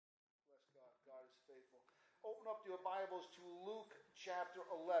Open up your Bibles to Luke chapter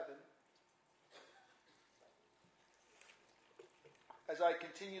 11. As I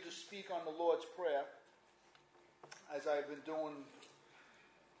continue to speak on the Lord's Prayer, as I've been doing,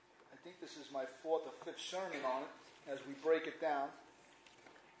 I think this is my fourth or fifth sermon on it, as we break it down.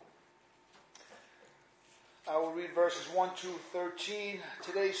 I will read verses 1 to 13.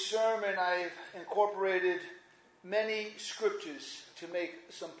 Today's sermon, I've incorporated many scriptures to make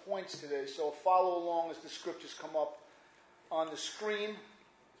some points today, so follow along as the scriptures come up on the screen.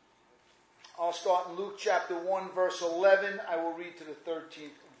 I'll start in Luke chapter 1, verse 11. I will read to the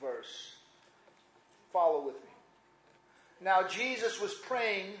 13th verse. Follow with me. Now Jesus was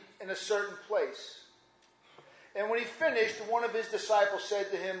praying in a certain place, and when he finished, one of his disciples said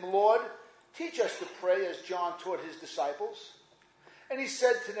to him, "Lord, teach us to pray as John taught his disciples." And he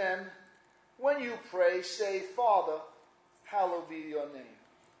said to them, "When you pray, say, 'Father, hallowed be your name.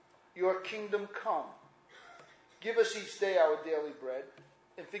 Your kingdom come. Give us each day our daily bread,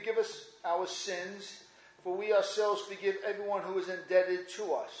 and forgive us our sins, for we ourselves forgive everyone who is indebted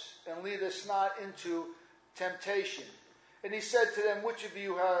to us. And lead us not into temptation.' And he said to them, 'Which of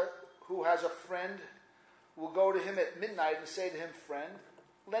you who has a friend will go to him at midnight and say to him, Friend,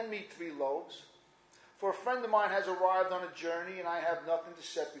 lend me 3 loaves? For a friend of mine has arrived on a journey, and I have nothing to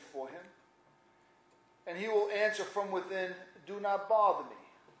set before him. And he will answer from within, Do not bother me.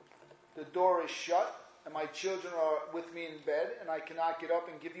 The door is shut, and my children are with me in bed, and I cannot get up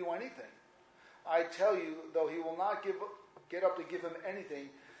and give you anything. I tell you, though he will not get up to give him anything,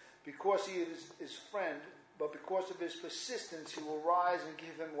 because he is his friend, but because of his persistence, he will rise and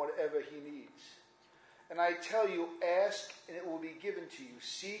give him whatever he needs. And I tell you, ask, and it will be given to you.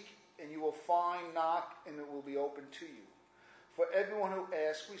 Seek, and you will find. Knock, and it will be opened to you. For everyone who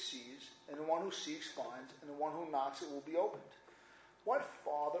asks receives, and the one who seeks finds, and the one who knocks it will be opened. What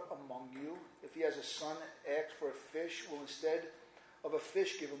father among you, if he has a son ask for a fish, will instead of a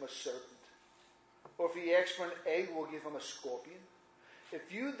fish give him a serpent? Or if he asks for an egg, will give him a scorpion?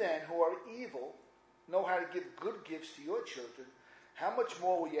 If you then, who are evil, know how to give good gifts to your children, how much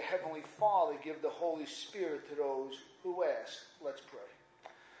more will your heavenly Father give the Holy Spirit to those who ask?" Let's pray.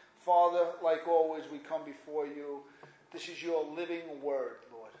 Father, like always, we come before you. This is your living word,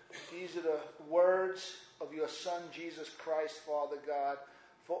 Lord. These are the words of your Son, Jesus Christ, Father God,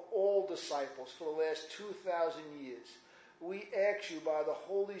 for all disciples for the last 2,000 years. We ask you by the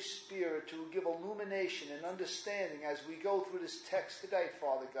Holy Spirit to give illumination and understanding as we go through this text today,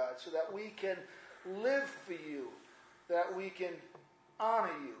 Father God, so that we can live for you, that we can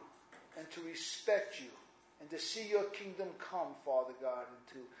honor you and to respect you, and to see your kingdom come, Father God, and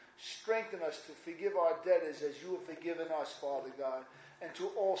to strengthen us to forgive our debtors as you have forgiven us, Father God, and to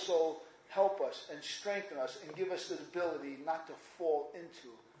also help us and strengthen us and give us the ability not to fall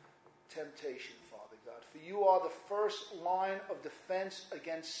into temptation, Father God. For you are the first line of defense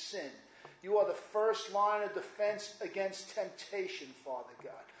against sin. You are the first line of defense against temptation, Father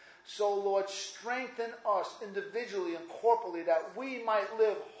God. So, Lord, strengthen us individually and corporately that we might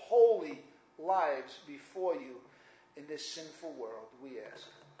live holy lives before you in this sinful world, we ask.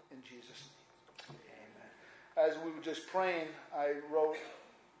 In Jesus' name. Amen. As we were just praying, I wrote,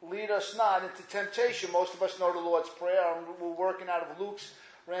 "Lead us not into temptation." Most of us know the Lord's Prayer. We're working out of Luke's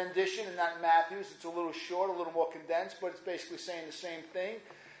rendition and not Matthew's. It's a little short, a little more condensed, but it's basically saying the same thing.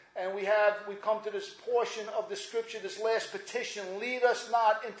 And we come to this portion of the scripture, this last petition, "Lead us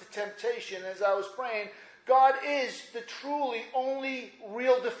not into temptation." As I was praying, God is the truly only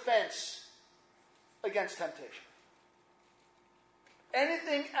real defense against temptation.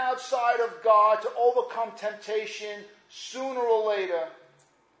 Anything outside of God to overcome temptation, sooner or later,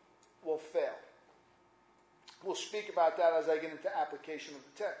 will fail. We'll speak about that as I get into application of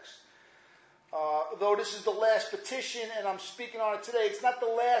the text. Though this is the last petition and I'm speaking on it today, it's not the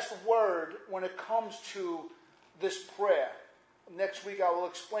last word when it comes to this prayer. Next week I will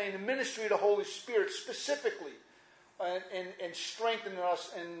explain the ministry of the Holy Spirit specifically and strengthening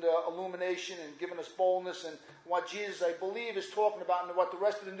us in illumination and giving us boldness, and what Jesus, I believe, is talking about, and what the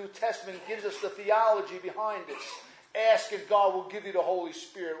rest of the New Testament gives us the theology behind it. Ask and God will give you the Holy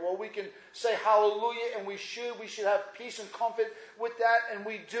Spirit. Well, we can say hallelujah, and we should have peace and comfort with that, and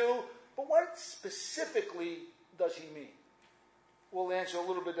we do. But what specifically does he mean? We'll answer a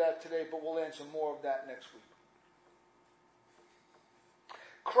little bit of that today, but we'll answer more of that next week.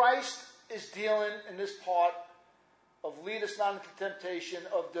 Christ is dealing in this part of lead us not into temptation,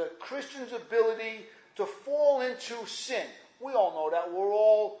 of the Christian's ability to fall into sin. We all know that. We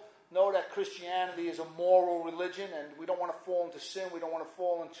all know that Christianity is a moral religion, and we don't want to fall into sin. We don't want to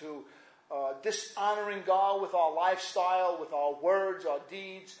fall into dishonoring God with our lifestyle, with our words, our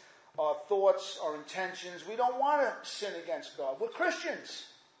deeds. our thoughts, our intentions. We don't want to sin against God. We're Christians.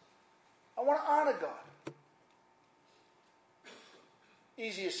 I want to honor God.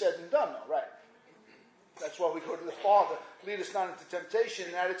 Easier said than done, though, right? That's why we go to the Father. Lead us not into temptation.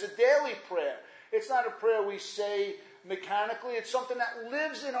 And that it's a daily prayer. It's not a prayer we say mechanically. It's something that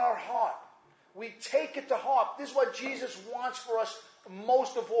lives in our heart. We take it to heart. This is what Jesus wants for us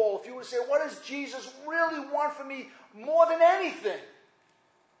most of all. If you were to say, what does Jesus really want for me more than anything?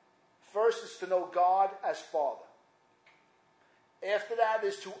 First is to know God as Father. After that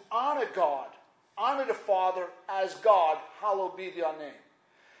is to honor God. Honor the Father as God. Hallowed be thy name.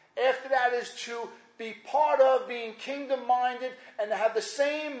 After that is to be part of being kingdom-minded and to have the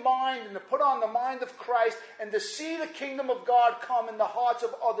same mind and to put on the mind of Christ and to see the kingdom of God come in the hearts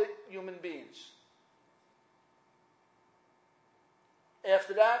of other human beings.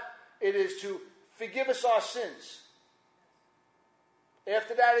 After that, it is to forgive us our sins.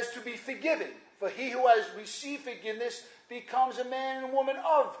 After that is to be forgiving. For he who has received forgiveness becomes a man and woman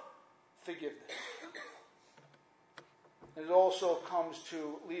of forgiveness. And it also comes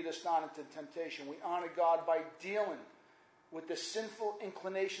to lead us not into temptation. We honor God by dealing with the sinful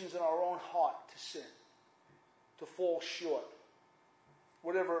inclinations in our own heart to sin, to fall short,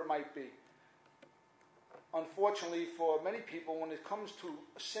 whatever it might be. Unfortunately, for many people, when it comes to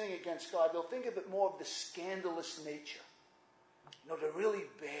sinning against God, they'll think of it more of the scandalous nature. You know, the really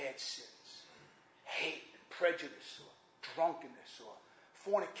bad sins. Hate, prejudice, or drunkenness, or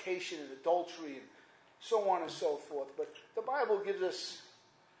fornication and adultery, and so on and so forth. But the Bible gives us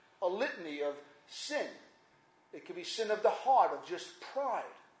a litany of sin. It could be sin of the heart, of just pride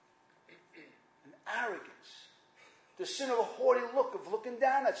and arrogance. The sin of a haughty look, of looking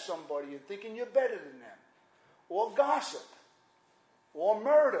down at somebody and thinking you're better than them. Or gossip. Or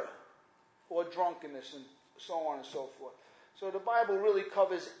murder. Or drunkenness, and so on and so forth. So the Bible really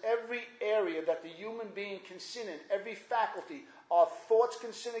covers every area that the human being can sin in, every faculty. Our thoughts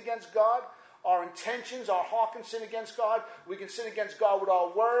can sin against God. Our intentions, our heart can sin against God. We can sin against God with our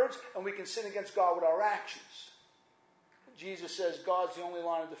words, and we can sin against God with our actions. Jesus says God's the only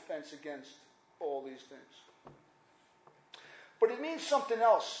line of defense against all these things. But it means something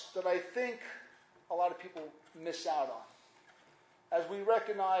else that I think a lot of people miss out on. As we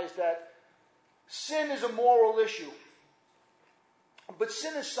recognize that sin is a moral issue. But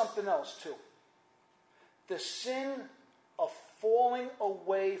sin is something else too. The sin of falling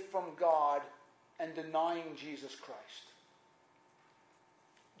away from God and denying Jesus Christ.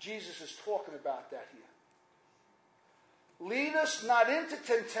 Jesus is talking about that here. Lead us not into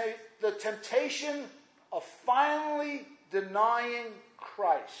the temptation of finally denying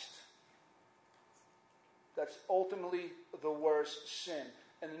Christ. That's ultimately the worst sin.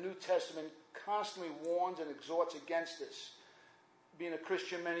 And the New Testament constantly warns and exhorts against this. Being a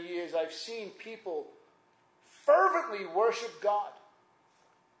Christian many years, I've seen people fervently worship God,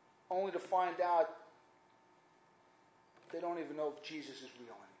 only to find out they don't even know if Jesus is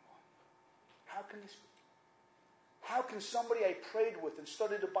real anymore. How can this be? How can somebody I prayed with and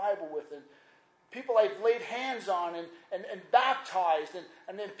studied the Bible with, and people I've laid hands on and baptized,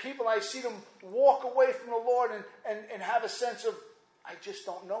 and then people I see them walk away from the Lord and have a sense of, I just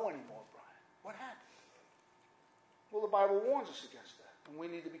don't know anymore, Brian. What happened? Well, the Bible warns us against that, and we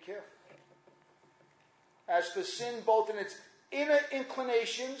need to be careful. As for sin, both in its inner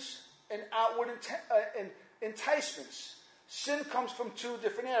inclinations and outward enticements, sin comes from two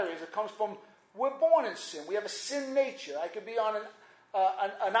different areas. It comes from, we're born in sin. We have a sin nature. I could be on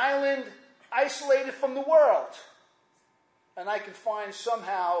an island isolated from the world, and I can find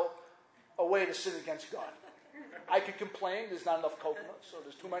somehow a way to sin against God. I could complain there's not enough coconuts, or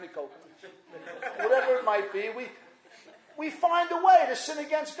there's too many coconuts. Whatever it might be, we find a way to sin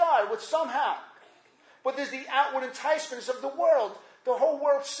against God with somehow. But there's the outward enticements of the world, the whole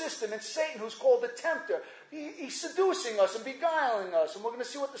world system, and Satan, who's called the tempter. He's seducing us and beguiling us, and we're going to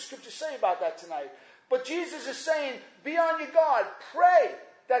see what the scriptures say about that tonight. But Jesus is saying, be on your guard. Pray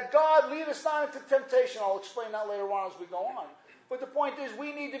that God lead us not into temptation. I'll explain that later on as we go on. But the point is,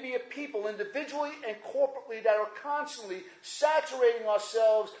 we need to be a people, individually and corporately, that are constantly saturating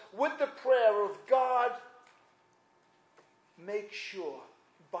ourselves with the prayer of God, make sure,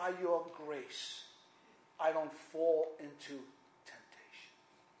 by your grace, I don't fall into temptation.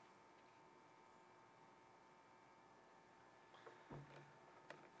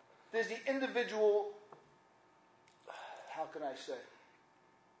 There's the individual, how can I say,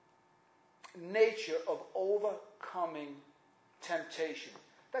 nature of overcoming temptation.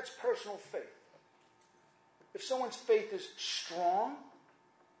 That's personal faith. If someone's faith is strong,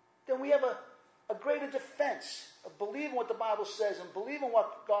 then we have a greater defense believe in what the Bible says and believe in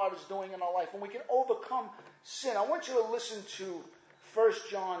what God is doing in our life, and we can overcome sin. I want you to listen to 1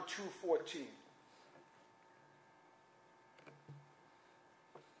 John 2:14.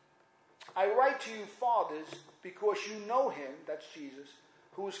 I write to you, fathers, because you know him, that's Jesus,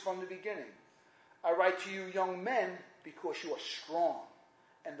 who is from the beginning. I write to you, young men, because you are strong,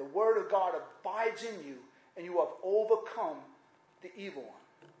 and the word of God abides in you, and you have overcome the evil one.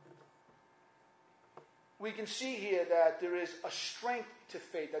 We can see here that there is a strength to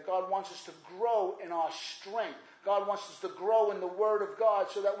faith, that God wants us to grow in our strength. God wants us to grow in the Word of God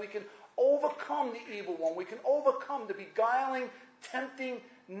so that we can overcome the evil one. We can overcome the beguiling, tempting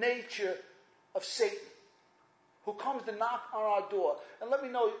nature of Satan, who comes to knock on our door. And let me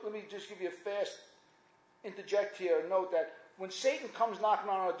just give you a fast interject here and note that when Satan comes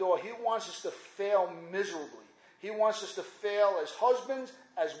knocking on our door, he wants us to fail miserably. He wants us to fail as husbands,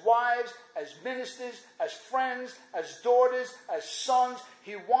 as wives, as ministers, as friends, as daughters, as sons.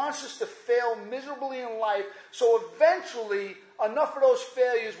 He wants us to fail miserably in life. So eventually, enough of those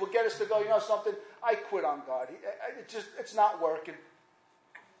failures will get us to go, you know something, I quit on God. It's not working.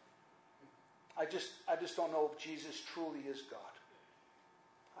 I just don't know if Jesus truly is God.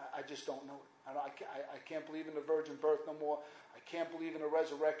 I just don't know it. I can't believe in the virgin birth no more. I can't believe in the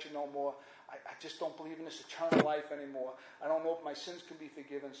resurrection no more. I just don't believe in this eternal life anymore. I don't know if my sins can be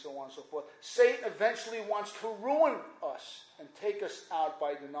forgiven, so on and so forth. Satan eventually wants to ruin us and take us out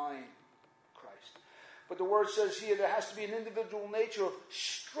by denying Christ. But the word says here there has to be an individual nature of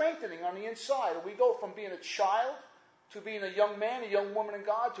strengthening on the inside. And we go from being a child to being a young man, a young woman in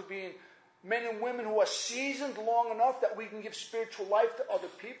God, to being men and women who are seasoned long enough that we can give spiritual life to other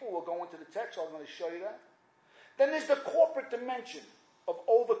people. We'll go into the text. I'm going to show you that. Then there's the corporate dimension of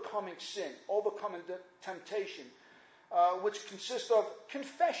overcoming sin, overcoming temptation, which consists of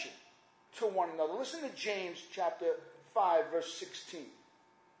confession to one another. Listen to James chapter 5, verse 16.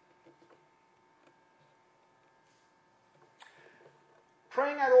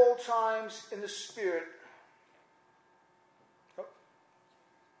 Praying at all times in the Spirit. Oh,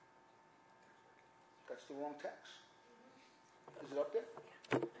 that's the wrong text. Is it up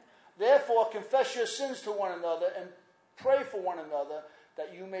there? Therefore, confess your sins to one another and pray for one another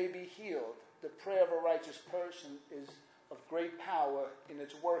that you may be healed. The prayer of a righteous person is of great power in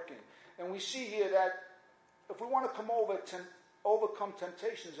its working. And we see here that if we want to overcome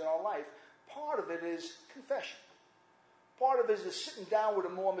temptations in our life, part of it is confession. Part of it is sitting down with a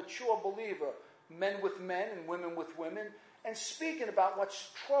more mature believer, men with men and women with women, and speaking about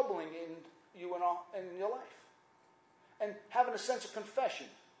what's troubling in you and in your life. And having a sense of confession.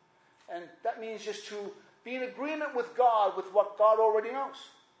 And that means just to be in agreement with God, with what God already knows.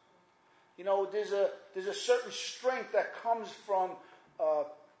 You know, there's a certain strength that comes from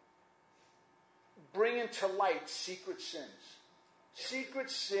bringing to light secret sins. Secret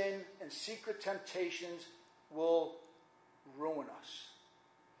sin and secret temptations will ruin us.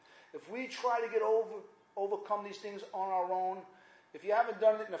 If we try to overcome these things on our own, if you haven't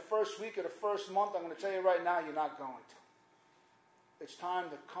done it in the first week or the first month, I'm going to tell you right now, you're not going to. It's time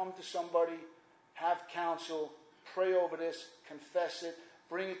to come to somebody, have counsel, pray over this, confess it,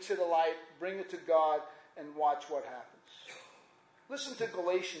 bring it to the light, bring it to God, and watch what happens. Listen to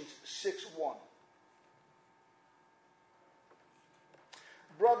Galatians 6:1.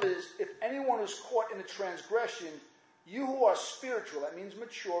 Brothers, if anyone is caught in a transgression, you who are spiritual, that means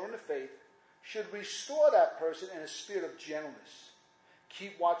mature in the faith, should restore that person in a spirit of gentleness.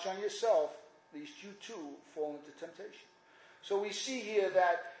 Keep watch on yourself, lest you too fall into temptation. So we see here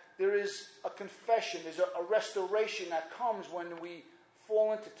that there is a confession, there's a restoration that comes when we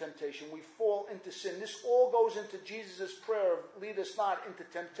fall into temptation, we fall into sin. This all goes into Jesus' prayer of lead us not into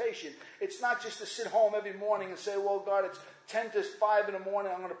temptation. It's not just to sit home every morning and say, well, God, it's 10 to 5 in the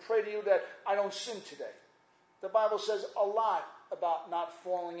morning, I'm going to pray to you that I don't sin today. The Bible says a lot about not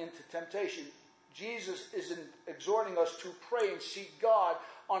falling into temptation. Jesus is exhorting us to pray and seek God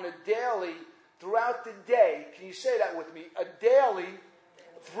on a daily, throughout the day. Can you say that with me? A daily,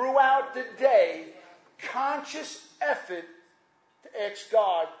 throughout the day, conscious effort to ask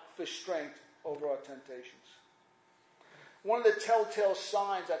God for strength over our temptations. One of the telltale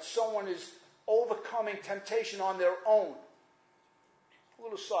signs that someone is overcoming temptation on their own. A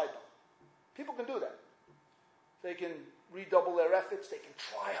little side note. People can do that. They can redouble their efforts. They can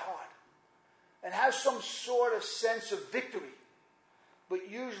try hard. And have some sort of sense of victory. But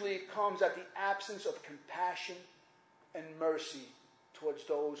usually it comes at the absence of compassion and mercy towards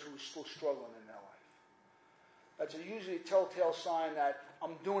those who are still struggling in their life. That's usually a telltale sign that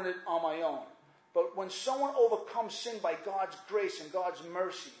I'm doing it on my own. But when someone overcomes sin by God's grace and God's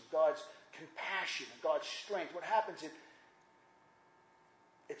mercy, God's compassion and God's strength, what happens is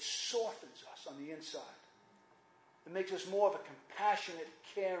it softens us on the inside. It makes us more of a compassionate,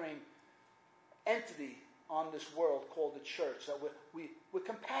 caring entity on this world called the church. That we're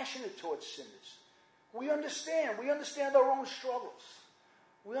compassionate towards sinners. We understand our own struggles.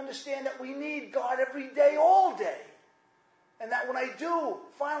 We understand that we need God every day, all day. And that when I do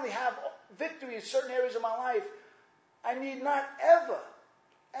finally have victory in certain areas of my life, I need not ever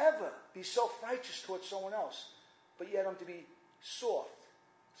be self-righteous towards someone else. But yet I'm to be soft,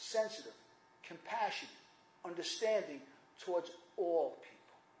 sensitive, compassionate, understanding towards all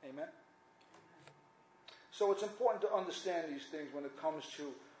people. Amen? So it's important to understand these things when it comes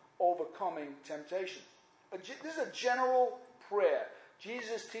to overcoming temptation. This is a general prayer.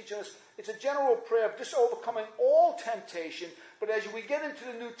 Jesus teaches us, it's a general prayer of just overcoming all temptation, but as we get into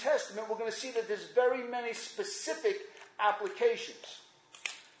the New Testament, we're going to see that there's very many specific applications.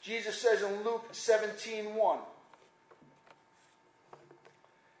 Jesus says in Luke 17:1,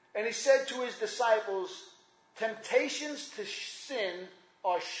 and he said to his disciples, temptations to sin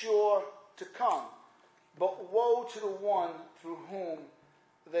are sure to come, but woe to the one through whom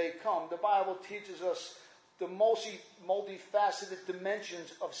they come. The Bible teaches us the multifaceted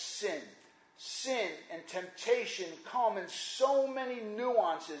dimensions of sin. Sin and temptation come in so many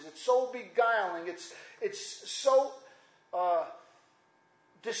nuances. It's so beguiling. It's so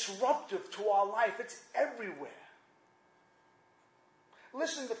disruptive to our life. It's everywhere.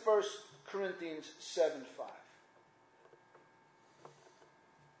 Listen to 1 Corinthians 7:5.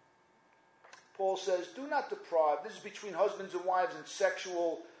 Paul says, do not deprive, this is between husbands and wives in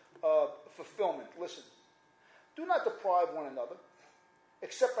sexual fulfillment. Listen, do not deprive one another,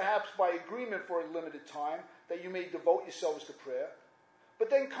 except perhaps by agreement for a limited time, that you may devote yourselves to prayer, but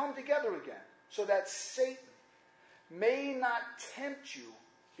then come together again, so that Satan may not tempt you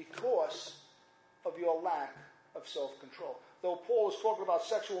because of your lack of self-control. Though Paul is talking about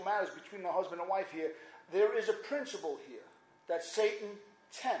sexual matters between the husband and wife here, there is a principle here that Satan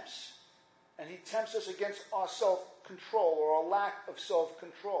tempts. And he tempts us against our self-control or our lack of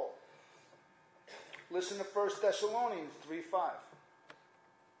self-control. Listen to 1 Thessalonians 3:5.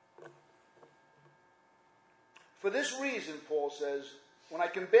 For this reason, Paul says, when I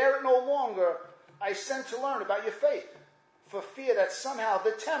can bear it no longer, I sent to learn about your faith, for fear that somehow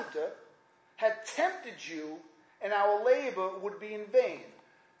the tempter had tempted you and our labor would be in vain.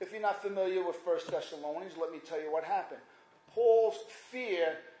 If you're not familiar with 1 Thessalonians, let me tell you what happened. Paul's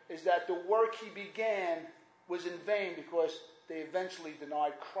fear is that the work he began was in vain because they eventually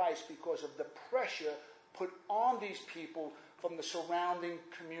denied Christ because of the pressure put on these people from the surrounding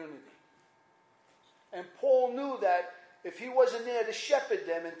community. And Paul knew that if he wasn't there to shepherd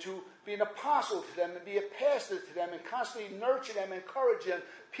them and to be an apostle to them and be a pastor to them and constantly nurture them, encourage them,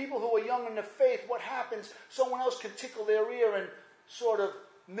 people who are young in the faith, what happens? Someone else can tickle their ear and sort of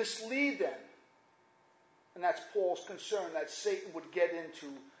mislead them. And that's Paul's concern, that Satan would get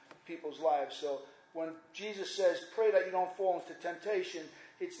into people's lives. So when Jesus says, pray that you don't fall into temptation,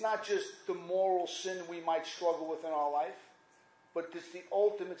 it's not just the moral sin we might struggle with in our life, but it's the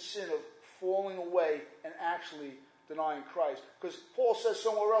ultimate sin of falling away and actually denying Christ. Because Paul says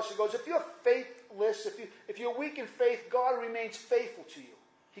somewhere else, he goes, if you're faithless, if you're weak in faith, God remains faithful to you.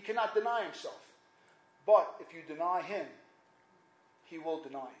 He cannot deny himself. But if you deny him, he will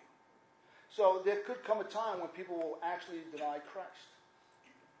deny you. So there could come a time when people will actually deny Christ.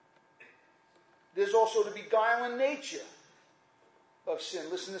 There's also the beguiling nature of sin.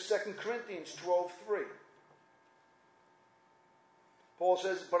 Listen to 2 Corinthians 12:3. Paul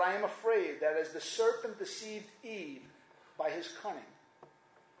says, but I am afraid that as the serpent deceived Eve by his cunning,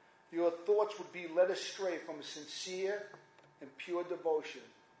 your thoughts would be led astray from a sincere and pure devotion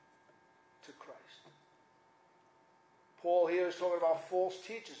to Christ. Paul here is talking about false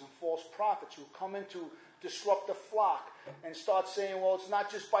teachers and false prophets who come in to disrupt the flock and start saying, well, it's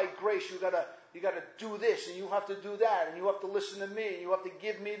not just by grace. You got to do this, and you have to do that, and you have to listen to me, and you have to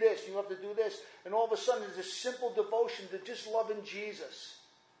give me this, and you have to do this. And all of a sudden, there's this simple devotion to just loving Jesus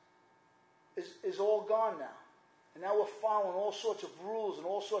is all gone now. And now we're following all sorts of rules and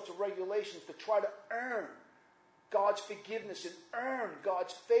all sorts of regulations to try to earn God's forgiveness and earn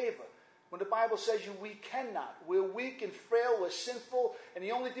God's favor. When the Bible says we cannot. We're weak and frail, we're sinful, and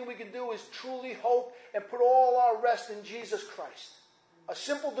the only thing we can do is truly hope and put all our rest in Jesus Christ. A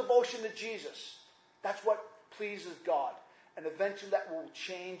simple devotion to Jesus. That's what pleases God. And eventually that will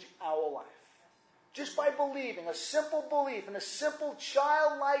change our life. Just by believing, a simple belief and a simple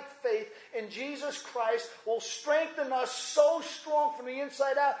childlike faith in Jesus Christ will strengthen us so strong from the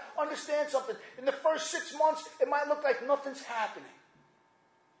inside out. Understand something. In the first 6 months, it might look like nothing's happening.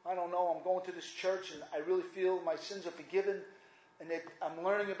 I don't know, I'm going to this church and I really feel my sins are forgiven and that I'm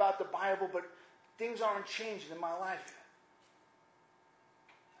learning about the Bible, but things aren't changing in my life.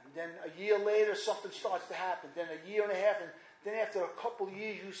 And then a year later, something starts to happen. Then a year and a half, and then after a couple of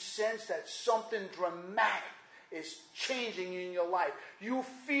years, you sense that something dramatic is changing in your life. You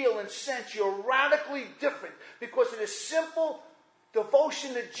feel and sense you're radically different because of this simple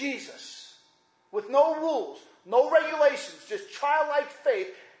devotion to Jesus with no rules, no regulations, just childlike faith,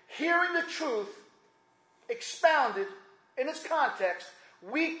 hearing the truth expounded in its context,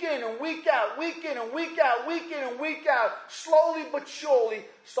 week in and week out, week in and week out, week in and week out, slowly but surely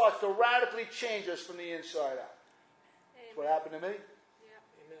starts to radically change us from the inside out. Amen. That's what happened to me.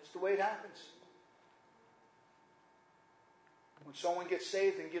 Yeah. It's the way it happens. When someone gets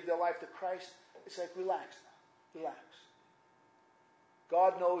saved and give their life to Christ, it's like, relax now. Relax.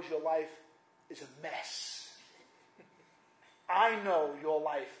 God knows your life is a mess. I know your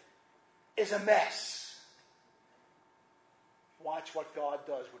life is a mess. Watch what God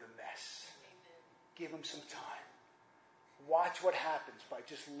does with a mess. Give him some time. Watch what happens by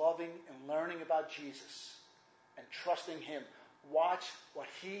just loving and learning about Jesus and trusting him. Watch what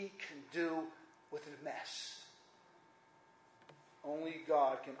he can do with a mess. Only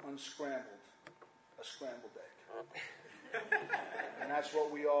God can unscramble a scrambled egg. And that's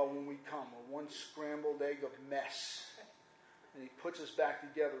what we are when we come. We're one scrambled egg of mess. And he puts us back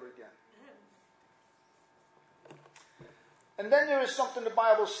together again. And then there is something the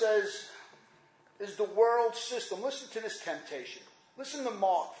Bible says is the world system. Listen to this temptation. Listen to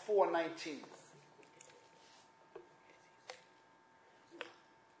Mark 4:19.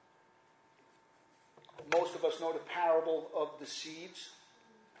 Most of us know the parable of the seeds.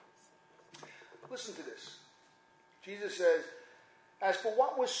 Listen to this. Jesus says, as for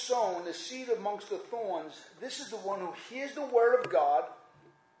what was sown, the seed amongst the thorns, this is the one who hears the word of God,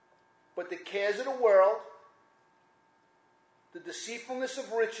 but the cares of the world, the deceitfulness of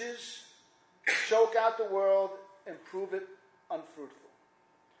riches, choke out the world and prove it unfruitful.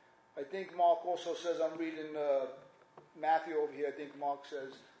 I think Mark also says, I'm reading Matthew over here, I think Mark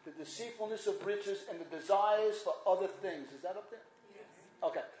says, the deceitfulness of riches and the desires for other things. Is that up there? Yes.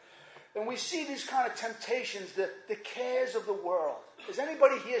 Okay. And we see these kind of temptations, the cares of the world. Is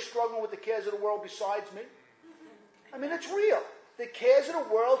anybody here struggling with the cares of the world besides me? I mean, it's real. The cares of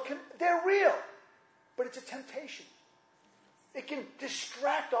the world, they're real. But it's a temptation. It can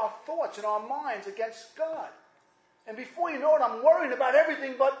distract our thoughts and our minds against God. And before you know it, I'm worrying about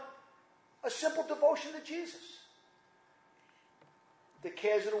everything but a simple devotion to Jesus. The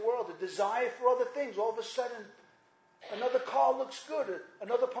cares of the world, the desire for other things. All of a sudden, another car looks good,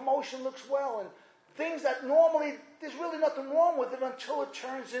 another promotion looks well, and things that normally, there's really nothing wrong with it until it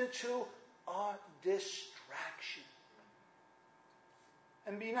turns into a distraction.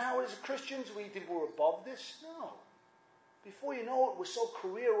 And now as Christians, we think we're above this? No. Before you know it, we're so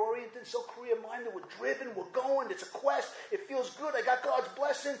career-oriented, so career-minded, we're driven, we're going, it's a quest, it feels good, I got God's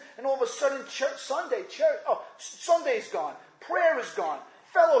blessing, and all of a sudden, Sunday's gone, prayer is gone,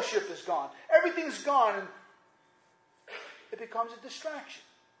 fellowship is gone, everything's gone, and it becomes a distraction.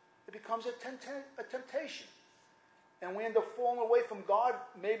 It becomes a temptation. And we end up falling away from God,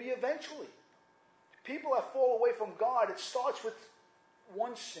 maybe eventually. People that fall away from God, it starts with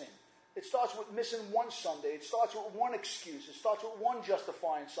one sin. It starts with missing one Sunday. It starts with one excuse. It starts with one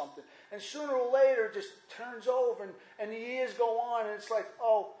justifying something. And sooner or later, it just turns over, and the years go on, and it's like,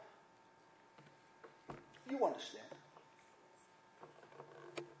 oh, you understand.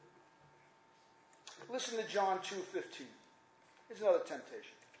 Listen to John 2:15. Here's another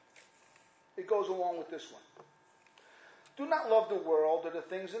temptation. It goes along with this one. Do not love the world or the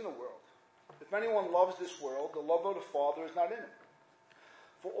things in the world. If anyone loves this world, the love of the Father is not in him.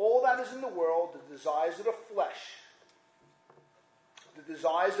 For all that is in the world, the desires of the flesh, the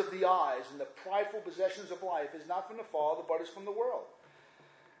desires of the eyes, and the prideful possessions of life is not from the Father, but is from the world.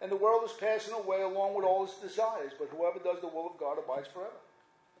 And the world is passing away along with all its desires, but whoever does the will of God abides forever.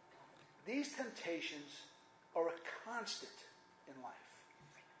 These temptations are a constant in life.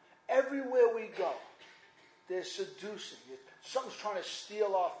 Everywhere we go, they're seducing. Something's trying to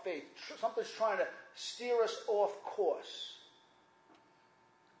steal our faith. Something's trying to steer us off course.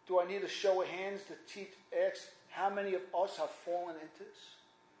 Do I need a show of hands to ask how many of us have fallen into this?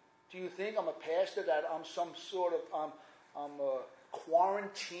 Do you think I'm a pastor that I'm some sort of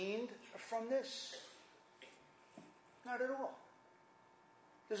quarantined from this? Not at all.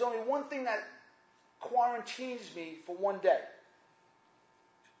 There's only one thing that quarantines me for one day.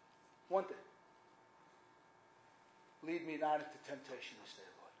 One thing. Lead me not into temptation this day,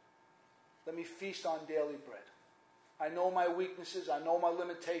 Lord. Let me feast on daily bread. I know my weaknesses. I know my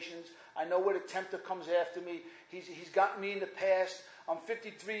limitations. I know where the tempter comes after me. He's gotten me in the past. I'm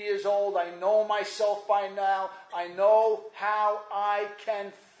 53 years old. I know myself by now. I know how I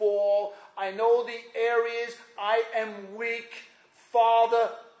can fall. I know the areas I am weak. Father,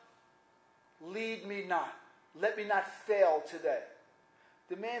 lead me not. Let me not fail today.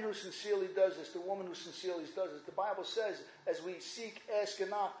 The man who sincerely does this, the woman who sincerely does this, the Bible says, as we seek, ask, and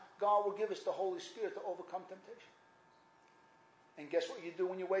knock, God will give us the Holy Spirit to overcome temptation. And guess what you do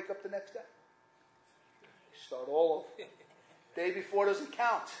when you wake up the next day? You start all over. Day before doesn't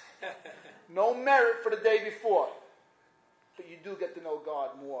count. No merit for the day before. But you do get to know God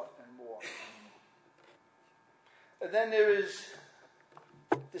more and more. And then there is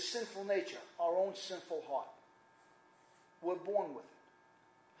the sinful nature, our own sinful heart. We're born with it.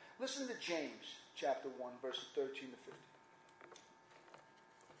 Listen to James chapter 1, verses 13 to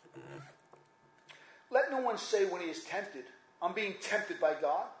 15. Let no one say when he is tempted, I'm being tempted by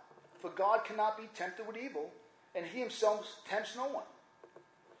God. For God cannot be tempted with evil, and he himself tempts no one.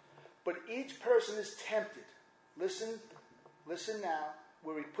 But each person is tempted. Listen now,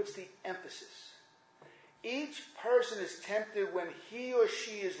 where he puts the emphasis. Each person is tempted when he or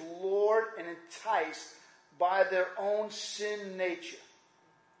she is lured and enticed by their own sin nature.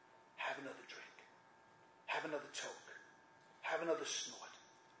 Have another drink. Have another toke. Have another snort.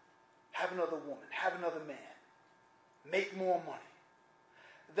 Have another woman. Have another man. Make more money.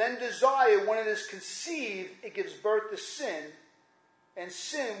 Then desire, when it is conceived, it gives birth to sin. And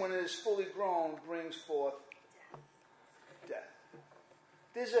sin, when it is fully grown, brings forth death.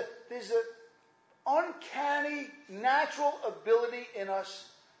 There's a uncanny, natural ability in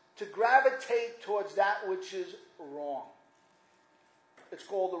us to gravitate towards that which is wrong. It's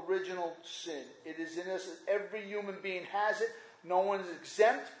called original sin. It is in us. Every human being has it. No one is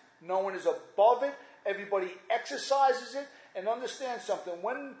exempt. No one is above it. Everybody exercises it. And understand something.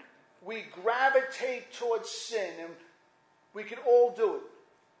 When we gravitate towards sin, and we can all do it.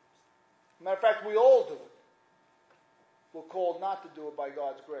 Matter of fact, we all do it. We're called not to do it by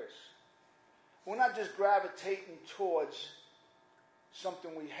God's grace. We're not just gravitating towards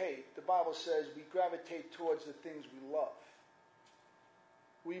something we hate. The Bible says we gravitate towards the things we love.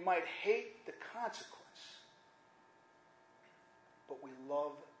 We might hate the consequence, but we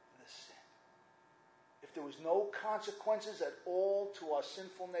love the sin. If there was no consequences at all to our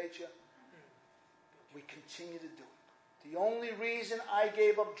sinful nature, we continue to do it. The only reason I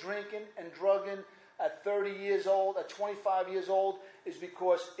gave up drinking and drugging at 30 years old, at 25 years old, is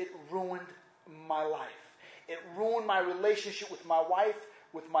because it ruined my life. It ruined my relationship with my wife,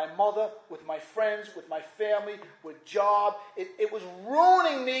 with my mother, with my friends, with my family, with job. It was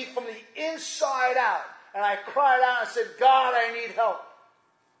ruining me from the inside out. And I cried out and said, God, I need help.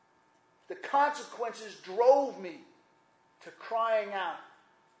 The consequences drove me to crying out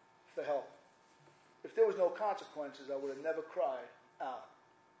for help. If there was no consequences, I would have never cried out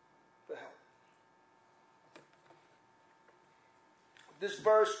for help. This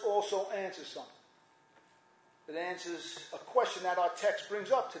verse also answers something. It answers a question that our text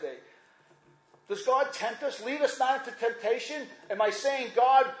brings up today. Does God tempt us, lead us not into temptation? Am I saying,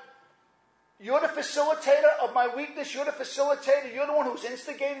 God, you're the facilitator of my weakness, you're the facilitator, you're the one who's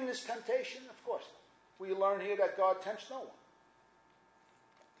instigating this temptation? Of course not. We learn here that God tempts no one.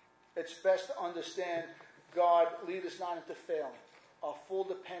 It's best to understand, God, lead us not into failing. Our full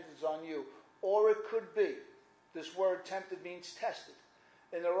dependence on you. Or it could be, this word tempted means tested.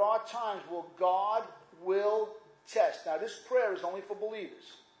 And there are times where God will test. Now, this prayer is only for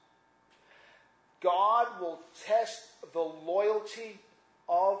believers. God will test the loyalty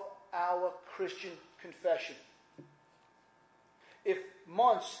of our Christian confession. If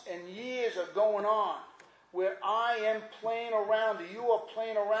months and years are going on where I am playing around, or you are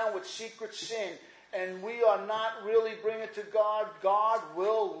playing around with secret sin, and we are not really bringing it to God, God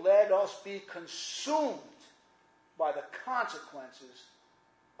will let us be consumed by the consequences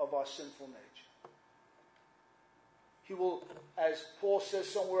of our sinful nature. He will, as Paul says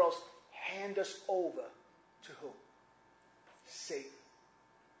somewhere else, hand us over to who? Satan.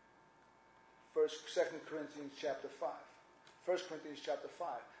 2 Corinthians chapter 5. 1 Corinthians chapter 5.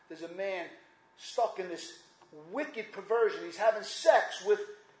 There's a man stuck in this wicked perversion. He's having sex with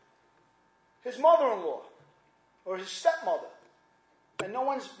his mother-in-law or his stepmother. And no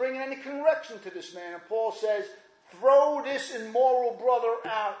one's bringing any correction to this man. And Paul says, throw this immoral brother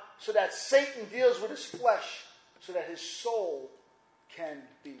out so that Satan deals with his flesh, so that his soul can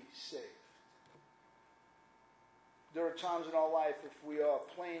be saved. There are times in our life, if we are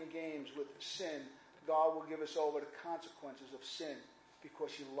playing games with sin, God will give us over the consequences of sin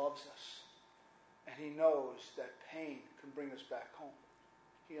because he loves us. And he knows that pain can bring us back home.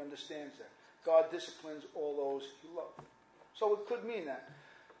 He understands that. God disciplines all those he loves. So it could mean that.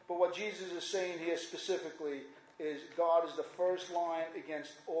 But what Jesus is saying here specifically is God is the first line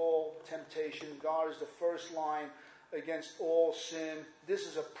against all temptation. God is the first line against all sin. This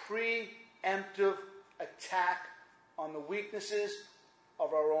is a preemptive attack on the weaknesses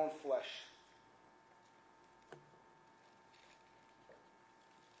of our own flesh.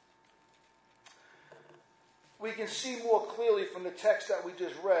 We can see more clearly from the text that we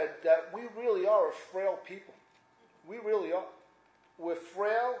just read that we really are a frail people. We really are. We're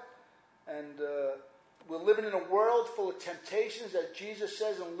frail, and we're living in a world full of temptations, as Jesus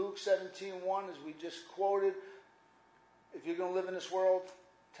says in Luke 17:1, as we just quoted. If you're going to live in this world,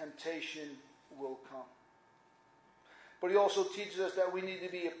 temptation will come. But he also teaches us that we need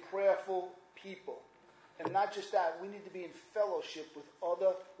to be a prayerful people. And not just that, we need to be in fellowship with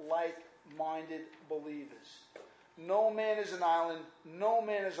other like-minded believers. No man is an island. No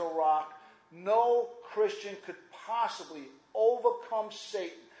man is a rock. No Christian could possibly overcome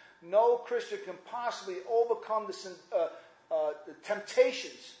Satan. No Christian can possibly overcome the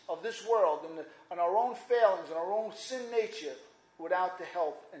temptations of this world and our own failings and our own sin nature without the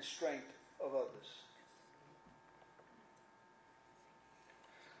help and strength of others.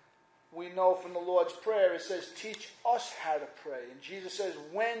 We know from the Lord's Prayer, it says, teach us how to pray. And Jesus says,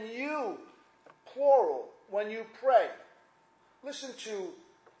 when you, plural, when you pray. Listen to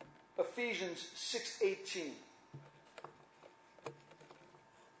Ephesians 6:18.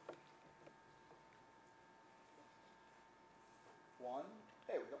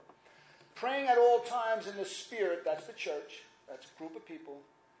 There we go. Praying at all times in the Spirit, that's the church, that's a group of people,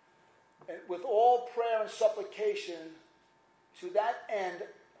 and with all prayer and supplication, to that end,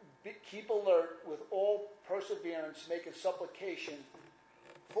 keep alert with all perseverance, making supplication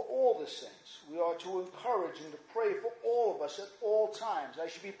for all the saints. We are to encourage and to pray for all of us at all times. I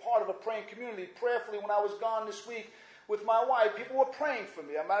should be part of a praying community. Prayerfully, when I was gone this week with my wife, people were praying for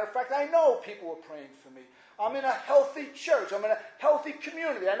me. As a matter of fact, I know people were praying for me. I'm in a healthy church. I'm in a healthy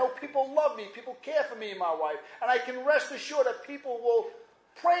community. I know people love me. People care for me and my wife. And I can rest assured that people were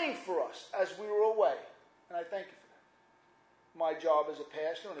praying for us as we were away. And I thank you for that. My job as a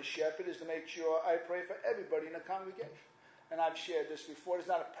pastor and a shepherd is to make sure I pray for everybody in the congregation. And I've shared this before. There's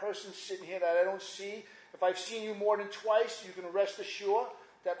not a person sitting here that I don't see. If I've seen you more than twice, you can rest assured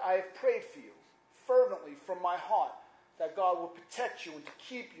that I've prayed for you fervently from my heart, that God will protect you and to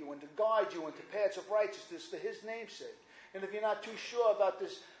keep you and to guide you into paths of righteousness for his name's sake. And if you're not too sure about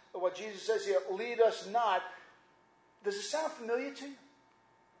this, what Jesus says here, lead us not, does it sound familiar to you?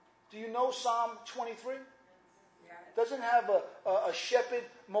 Do you know Psalm 23? Doesn't it have a shepherd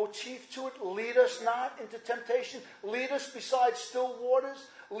motif to it? Lead us not into temptation. Lead us beside still waters.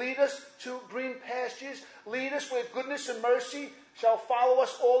 Lead us to green pastures. Lead us where goodness and mercy shall follow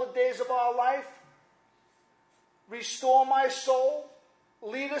us all the days of our life. Restore my soul.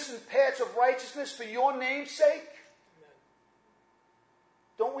 Lead us in paths of righteousness for your name's sake. Amen.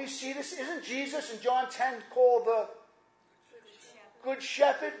 Don't we see this? Isn't Jesus in John 10 called the Good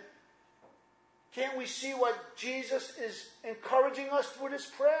Shepherd? Can't we see what Jesus is encouraging us through this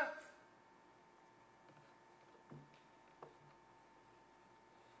prayer?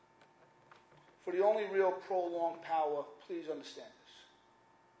 For the only real prolonged power, please understand this,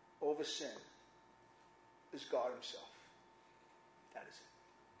 over sin is God himself. That is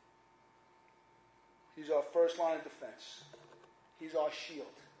it. He's our first line of defense. He's our shield.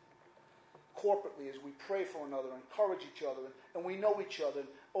 Corporately, as we pray for one another, encourage each other, and we know each other.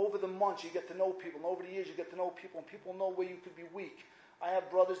 Over the months, you get to know people, and over the years, you get to know people, and people know where you could be weak. I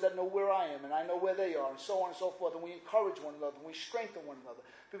have brothers that know where I am, and I know where they are, and so on and so forth, and we encourage one another, and we strengthen one another,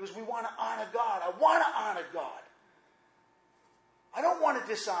 because we want to honor God. I want to honor God. I don't want to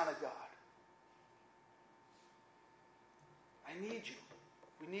dishonor God. I need you.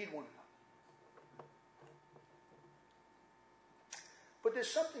 We need one another. But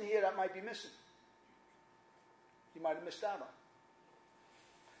there's something here that might be missing. You might have missed out on.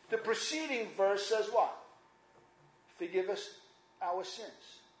 The preceding verse says what? Forgive us our sins,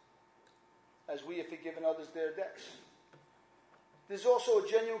 as we have forgiven others their debts. There's also a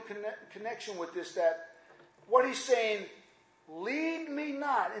genuine connection with this, that what he's saying, lead me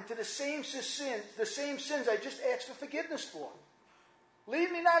not into the same sins I just asked for forgiveness for.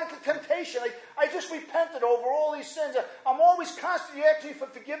 Lead me not into temptation. I just repented over all these sins. I'm always constantly asking for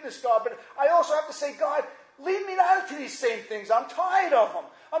forgiveness, God, but I also have to say, God, lead me not into these same things. I'm tired of them.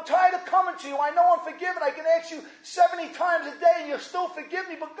 I'm tired of coming to you. I know I'm forgiven. I can ask you 70 times a day and you'll still forgive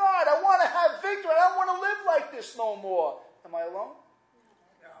me. But God, I want to have victory. I don't want to live like this no more. Am I alone?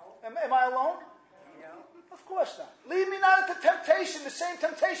 No. Am I alone? Of course not. Lead me not into temptation, the same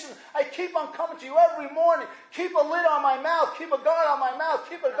temptation. I keep on coming to you every morning. Keep a lid on my mouth. Keep a guard on my mouth.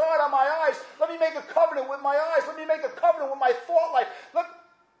 Keep a guard on my eyes. Let me make a covenant with my eyes. Let me make a covenant with my thought life.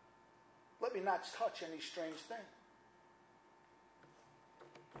 Let me not touch any strange thing.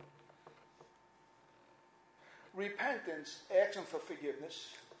 Repentance, asking for forgiveness.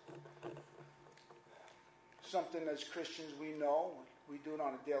 Something as Christians we know. We do it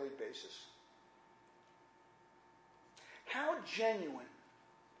on a daily basis. How genuine,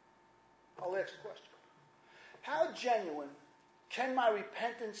 I'll ask a question. How genuine can my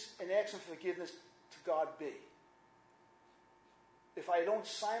repentance and asking forgiveness to God be? If I don't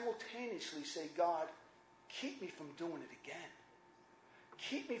simultaneously say, God, keep me from doing it again.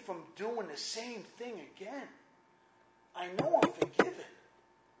 Keep me from doing the same thing again. I know I'm forgiven.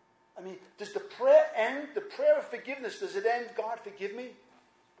 I mean, does the prayer end? The prayer of forgiveness, does it end, God, forgive me?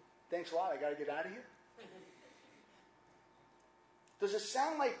 Thanks a lot, I got to get out of here. Does it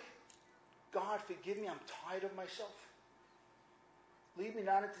sound like, God, forgive me, I'm tired of myself? Lead me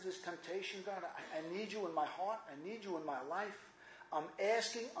not into this temptation, God. I need you in my heart. I need you in my life. I'm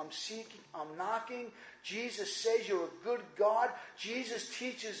asking, I'm seeking, I'm knocking. Jesus says you're a good God. Jesus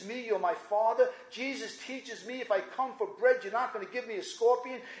teaches me you're my Father. Jesus teaches me if I come for bread, you're not going to give me a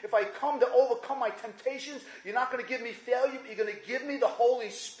scorpion. If I come to overcome my temptations, you're not going to give me failure, but you're going to give me the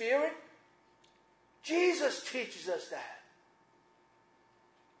Holy Spirit. Jesus teaches us that.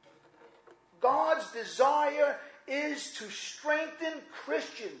 God's desire is to strengthen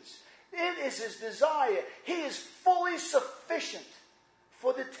Christians. It is his desire. He is fully sufficient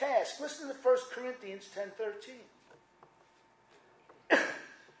for the task. Listen to 1 Corinthians 10:13.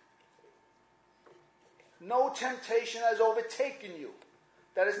 No temptation has overtaken you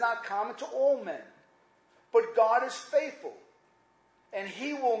that is not common to all men. But God is faithful, and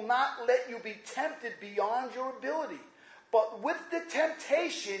he will not let you be tempted beyond your ability. But with the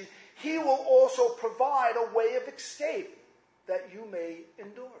temptation, he will also provide a way of escape that you may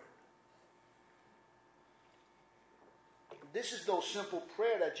endure. This is no simple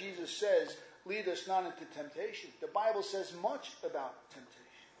prayer that Jesus says, lead us not into temptation. The Bible says much about temptation.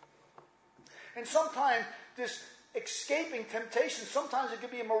 And sometimes this escaping temptation, sometimes it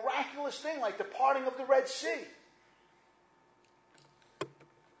could be a miraculous thing like the parting of the Red Sea.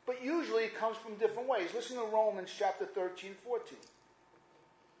 But usually it comes from different ways. Listen to Romans chapter 13, 14.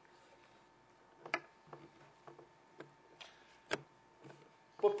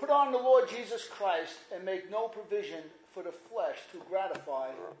 But put on the Lord Jesus Christ and make no provision for the flesh to gratify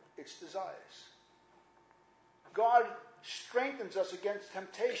its desires. God strengthens us against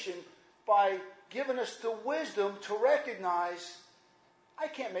temptation by giving us the wisdom to recognize, I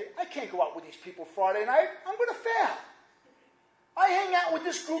can't go out with these people Friday night. I'm going to fail. I hang out with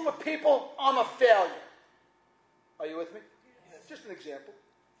this group of people, I'm a failure. Are you with me? Yes. Just an example.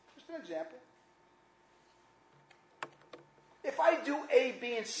 If I do A,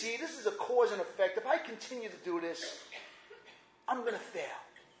 B, and C, this is a cause and effect. If I continue to do this, I'm going to fail.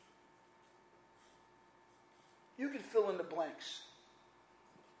 You can fill in the blanks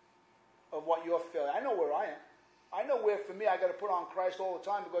of what you're failing. I know where I am. I know where, for me, I got to put on Christ all the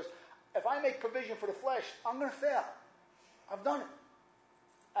time, because if I make provision for the flesh, I'm going to fail. I've done it.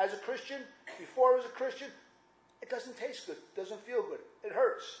 As a Christian, before I was a Christian, it doesn't taste good. It doesn't feel good. It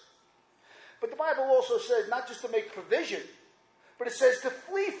hurts. But the Bible also says not just to make provision, but it says to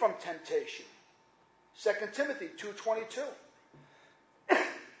flee from temptation. 2 Timothy 2:22.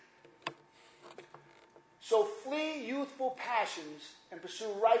 So flee youthful passions and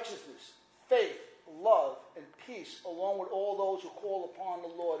pursue righteousness, faith, love, and peace, along with all those who call upon the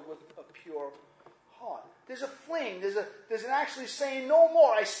Lord with a pure heart. There's a fleeing. There's an actually saying, no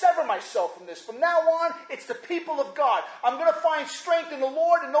more. I sever myself from this. From now on, it's the people of God. I'm going to find strength in the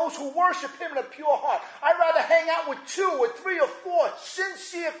Lord and those who worship him in a pure heart. I'd rather hang out with 2 or 3 or 4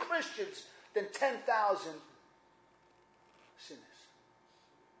 sincere Christians than 10,000 sinners.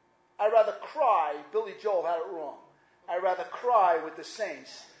 I'd rather cry. Billy Joel had it wrong. I'd rather cry with the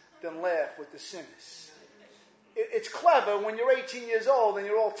saints than laugh with the sinners. It's clever when you're 18 years old and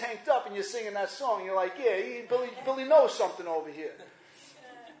you're all tanked up and you're singing that song. You're like, yeah, Billy knows something over here.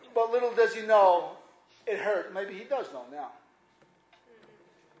 But little does he know, it hurt. Maybe he does know now.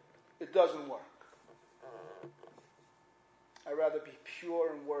 It doesn't work. I'd rather be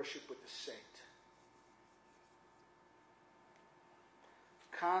pure and worship with the saint.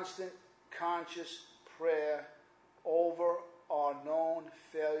 Constant, conscious prayer over our known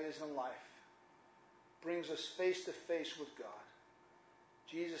failures in life brings us face to face with God.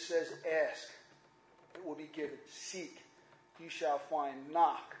 Jesus says, ask, it will be given. Seek, you shall find.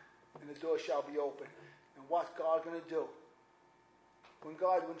 Knock, and the door shall be open. And what God going to do? When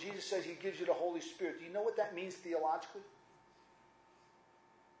Jesus says he gives you the Holy Spirit, do you know what that means theologically?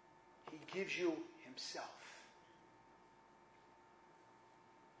 He gives you himself.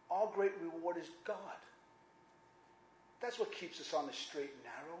 Our great reward is God. That's what keeps us on the straight and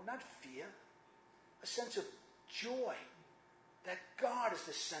narrow, not fear. A sense of joy that God is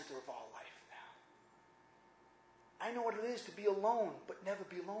the center of our life now. I know what it is to be alone, but never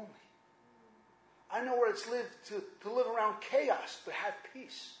be lonely. I know what it's to live around chaos, but have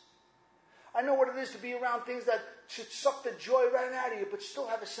peace. I know what it is to be around things that should suck the joy right out of you, but still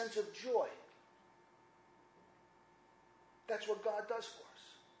have a sense of joy. That's what God does for us.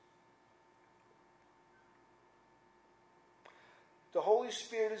 The Holy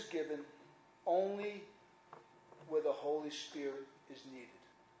Spirit is given only where the Holy Spirit is needed.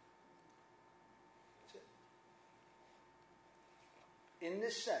 That's it. In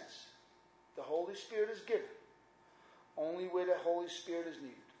this sense, the Holy Spirit is given only where the Holy Spirit is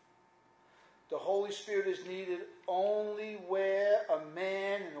needed. The Holy Spirit is needed only where a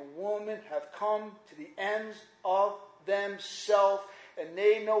man and a woman have come to the ends of themselves, and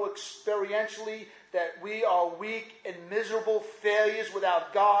they know experientially that we are weak and miserable failures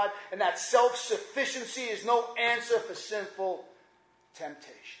without God, and that self-sufficiency is no answer for sinful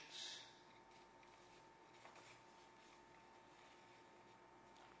temptations.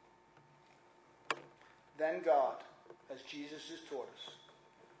 Then God, as Jesus has taught us,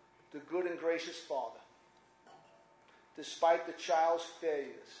 the good and gracious Father, despite the child's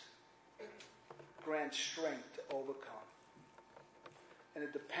failures, grants strength to overcome. And a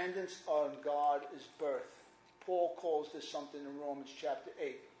dependence on God is birth. Paul calls this something in Romans chapter 8.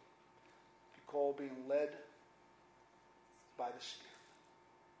 He called being led by the Spirit.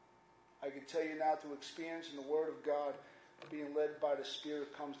 I can tell you now through experience in the Word of God, being led by the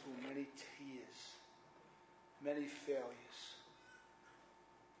Spirit comes through many tears, many failures.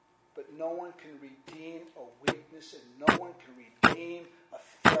 But no one can redeem a weakness, and no one can redeem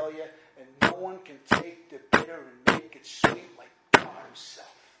a failure, and no one can take the bitter and make it sweet like God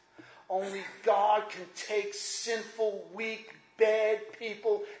himself. Only God can take sinful, weak, bad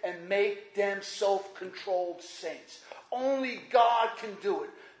people and make them self-controlled saints. Only God can do it.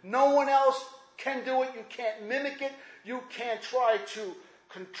 No one else can do it. You can't mimic it. You can't try to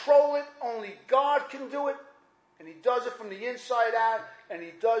control it. Only God can do it. And he does it from the inside out, and he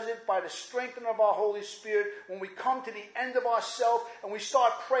does it by the strengthening of our Holy Spirit. When we come to the end of ourselves and we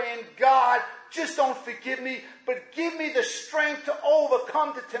start praying, God, just don't forgive me, but give me the strength to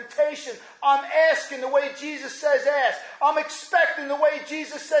overcome the temptation. I'm asking the way Jesus says ask. I'm expecting the way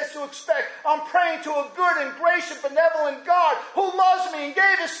Jesus says to expect. I'm praying to a good and gracious, benevolent God who loves me and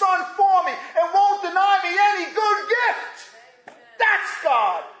gave his Son for me and won't deny me any good gift. That's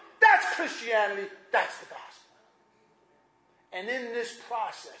God. That's Christianity. That's the gospel. And in this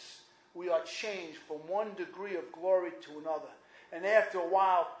process, we are changed from one degree of glory to another. And after a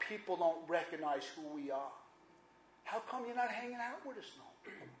while, people don't recognize who we are. How come you're not hanging out with us no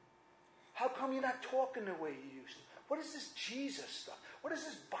more? How come you're not talking the way you used to? What is this Jesus stuff? What is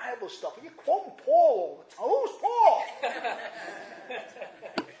this Bible stuff? You're quoting Paul all the time. Who's Paul?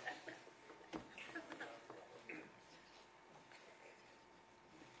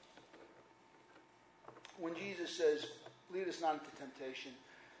 When Jesus says, lead us not into temptation,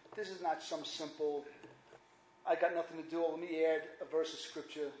 this is not some simple, I got nothing to do, let me add a verse of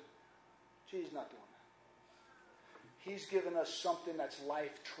scripture. Jesus not doing that. He's given us something that's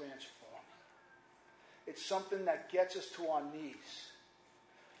life transforming. It's something that gets us to our knees.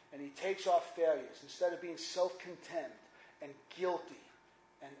 And he takes our failures, instead of being self-contemned and guilty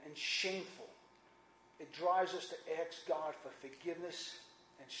and shameful, it drives us to ask God for forgiveness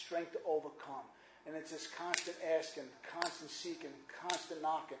and strength to overcome. And it's this constant asking, constant seeking, constant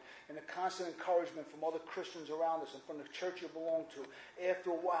knocking, and the constant encouragement from other Christians around us and from the church you belong to.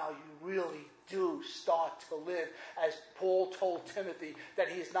 After a while, you really do start to live, as Paul told Timothy, that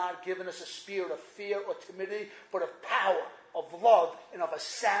he has not given us a spirit of fear or timidity, but of power, of love, and of a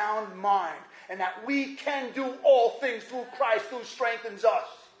sound mind. And that we can do all things through Christ who strengthens us.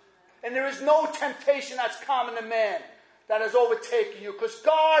 And there is no temptation that's common to man that has overtaken you, because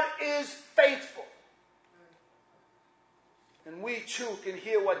God is faithful. And we too can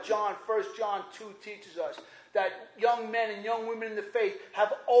hear what 1 John 2 teaches us, that young men and young women in the faith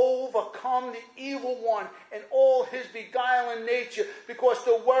have overcome the evil one and all his beguiling nature, because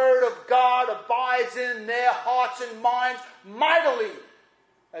the word of God abides in their hearts and minds mightily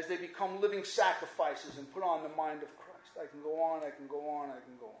as they become living sacrifices and put on the mind of Christ. I can go on, I can go on, I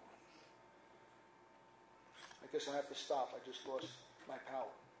can go on. I guess I have to stop. I just lost my power.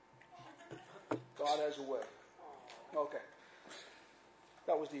 God has a way. Okay.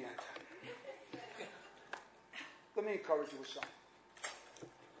 That was the end. Let me encourage you with something.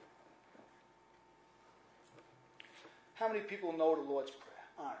 How many people know the Lord's Prayer?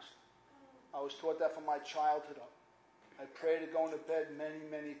 Honestly. I was taught that from my childhood up. I prayed to go to bed many,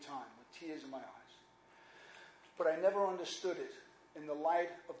 many times with tears in my eyes. But I never understood it in the light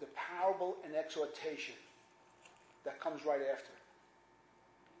of the parable and exhortation that comes right after it.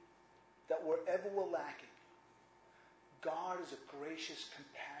 That wherever we're lacking, God is a gracious,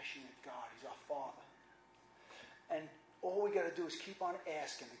 compassionate God. He's our Father. And all we got to do is keep on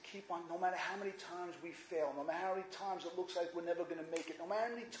asking and keep on, no matter how many times we fail, no matter how many times it looks like we're never going to make it, no matter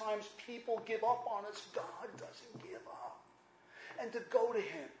how many times people give up on us, God doesn't give up. And to go to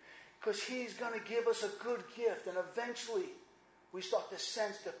Him, because He's going to give us a good gift, and eventually we start to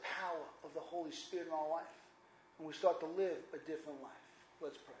sense the power of the Holy Spirit in our life, and we start to live a different life.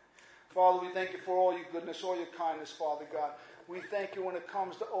 Let's pray. Father, we thank you for all your goodness, all your kindness, Father God. We thank you when it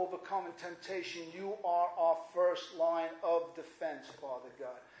comes to overcoming temptation. You are our first line of defense, Father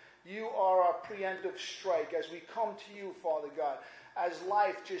God. You are our preemptive strike as we come to you, Father God. As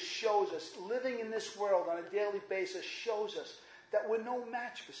life just shows us, living in this world on a daily basis shows us that we're no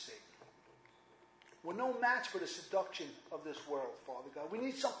match for Satan. We're no match for the seduction of this world, Father God. We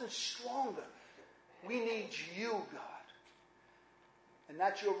need something stronger. We need you, God. And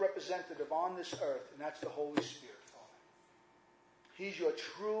that's your representative on this earth, and that's the Holy Spirit, Father. He's your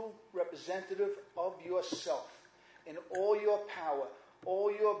true representative of yourself in all your power, all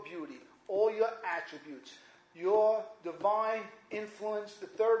your beauty, all your attributes. Your divine influence, the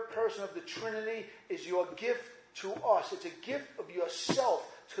third person of the Trinity, is your gift to us. It's a gift of yourself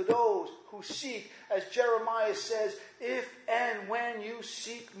to those who seek. As Jeremiah says, if and when you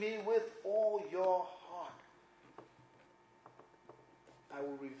seek me with all your heart, I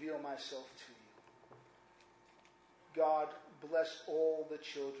will reveal myself to you. God, bless all the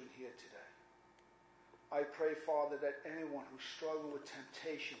children here today. I pray, Father, that anyone who's struggling with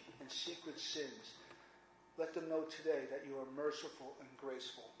temptation and secret sins, let them know today that you are merciful and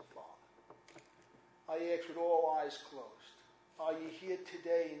graceful, Father. I ask with all eyes closed, are you here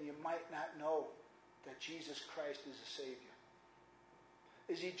today and you might not know that Jesus Christ is a Savior?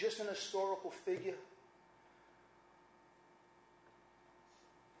 Is He just an historical figure?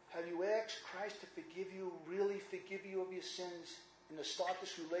 Have you asked Christ to forgive you, really forgive you of your sins, and to start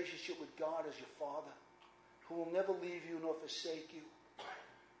this relationship with God as your Father, who will never leave you nor forsake you?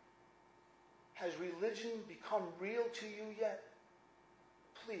 Has religion become real to you yet?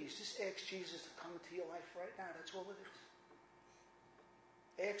 Please, just ask Jesus to come into your life right now. That's all it is.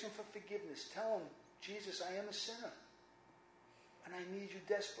 Ask Him for forgiveness. Tell Him, Jesus, I am a sinner, and I need you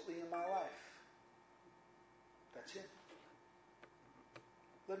desperately in my life. That's it.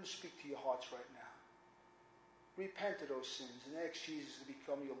 Let Him speak to your hearts right now. Repent of those sins and ask Jesus to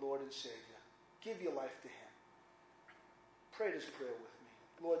become your Lord and Savior. Give your life to Him. Pray this prayer with me.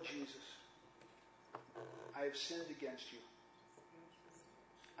 Lord Jesus, I have sinned against you.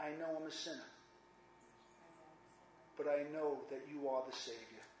 I know I'm a sinner, but I know that you are the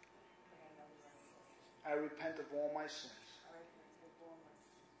Savior. I repent of all my sins,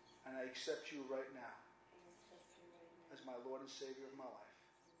 and I accept you right now as my Lord and Savior of my life.